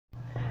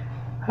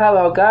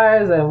Hello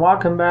guys and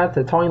welcome back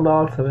to Tony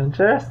Logs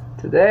Adventures.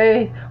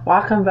 Today,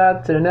 welcome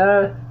back to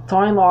another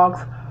Tony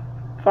Logs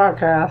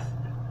podcast.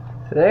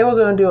 Today we're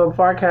going to do a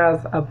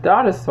podcast of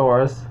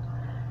dinosaurs.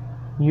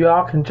 You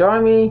all can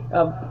join me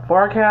of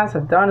podcast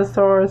of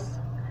dinosaurs.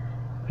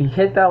 If you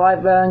hit that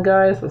like button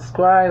guys,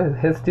 subscribe,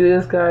 let's do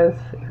this guys.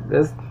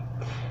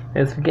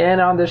 Let's begin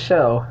on the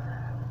show.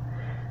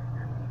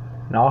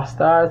 It all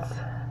starts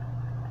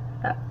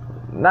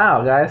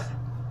now guys.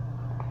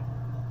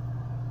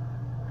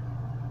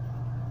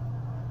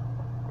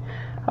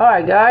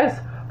 Alright guys,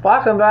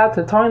 welcome back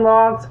to Tony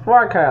Logs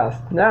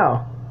Forecast.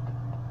 Now,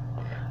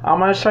 I'm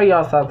going to show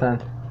y'all something.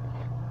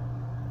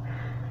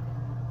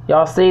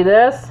 Y'all see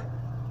this?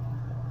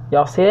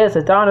 Y'all see it? It's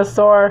a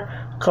dinosaur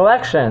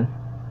collection.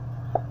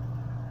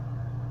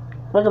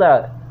 Look at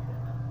that.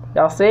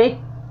 Y'all see?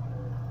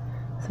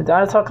 It's a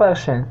dinosaur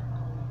collection.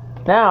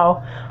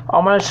 Now,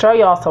 I'm going to show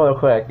y'all something real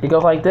quick. You go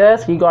like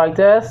this, you go like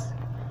this,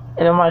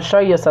 and I'm going to show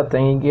you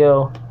something.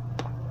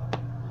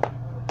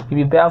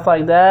 You bounce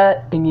like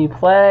that, and you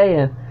play,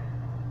 and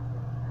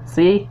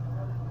see?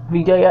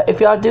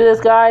 If y'all do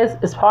this, guys,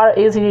 it's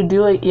probably easy to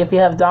do it if you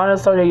have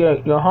dinosaurs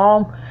at your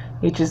home.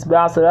 You just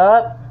bounce it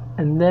up,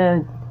 and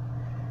then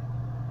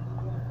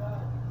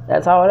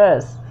that's how it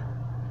is.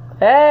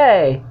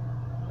 Hey!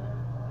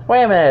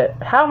 Wait a minute,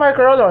 how am I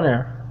girl on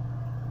there?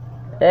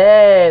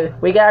 Hey,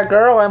 we got a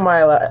girl on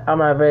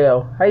my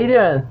video. How you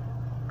doing?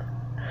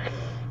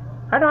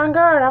 I'm doing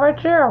good, how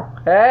about you?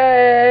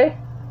 Hey!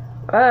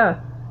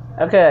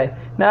 Okay,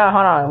 now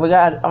hold on.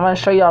 I'm gonna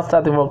show y'all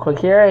something real quick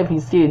here. If you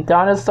see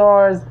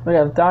dinosaurs, we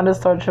have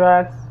dinosaur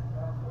tracks.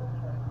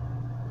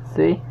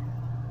 See?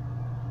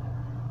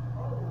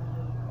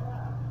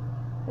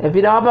 If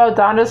you don't know about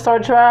dinosaur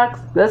tracks,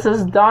 this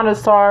is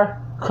dinosaur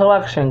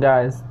collection,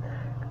 guys.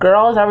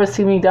 Girls ever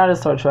see me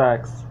dinosaur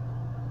tracks?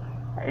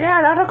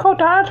 Yeah, that's a cool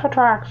dinosaur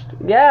tracks.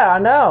 Yeah, I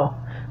know.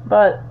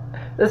 But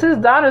this is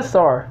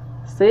dinosaur.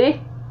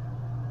 See?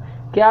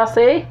 Can y'all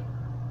see?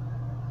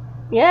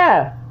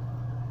 Yeah.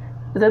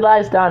 It's a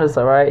nice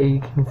dinosaur, right?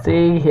 You can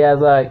see he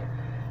has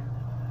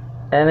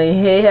and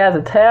he has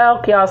a tail.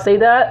 Can y'all see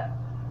that?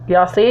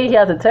 Y'all see he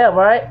has a tail,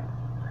 right?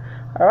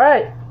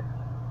 Alright.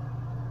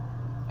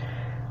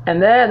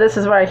 And then this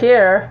is right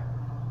here.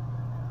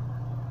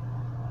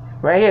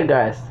 Right here,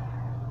 guys.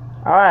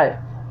 Alright.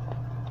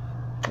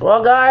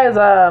 Well, guys,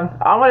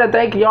 I want to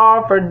thank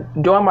y'all for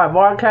joining my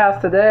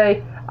broadcast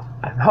today.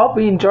 I hope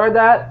you enjoyed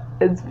that.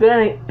 It's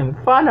been a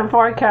fun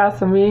broadcast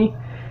for me.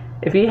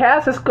 If you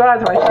have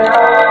subscribed to my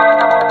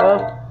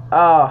channel,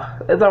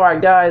 it's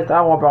alright guys,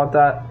 don't worry about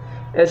that.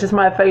 It's just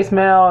my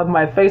mail,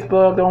 my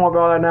Facebook, don't worry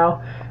about it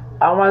now.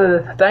 I want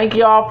to thank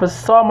y'all for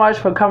so much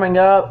for coming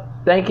up.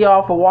 Thank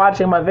y'all for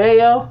watching my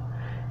video.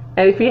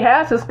 And if you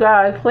have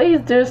subscribed, please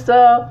do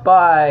so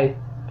by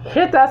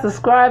hit that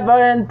subscribe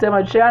button to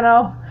my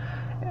channel.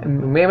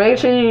 And make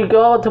sure you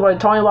go to my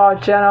Tony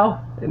Log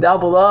channel down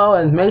below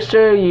and make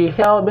sure you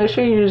hit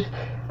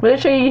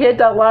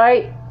that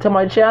like to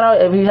my channel.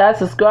 If you have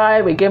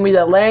subscribed, and give me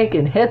the link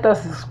and hit the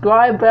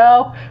subscribe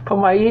bell for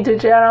my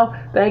YouTube channel.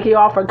 Thank you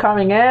all for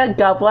coming in.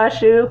 God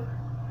bless you.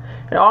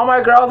 And all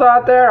my girls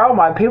out there, all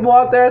my people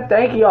out there,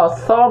 thank you all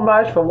so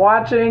much for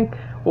watching.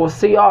 We'll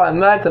see y'all in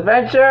the next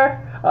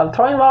adventure of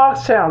Tony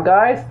Logs channel,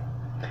 guys.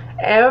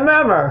 And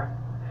remember,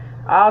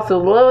 I'll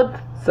salute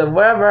some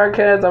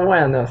Americans and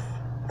win this.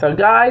 So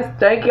guys,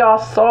 thank y'all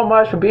so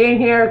much for being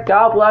here.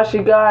 God bless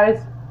you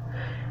guys.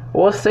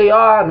 We'll see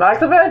y'all in the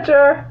next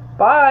adventure.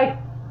 Bye.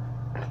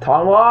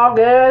 Tony Log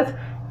is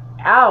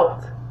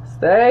out.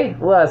 Stay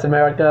blessed,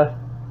 America.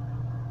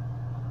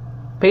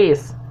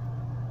 Peace.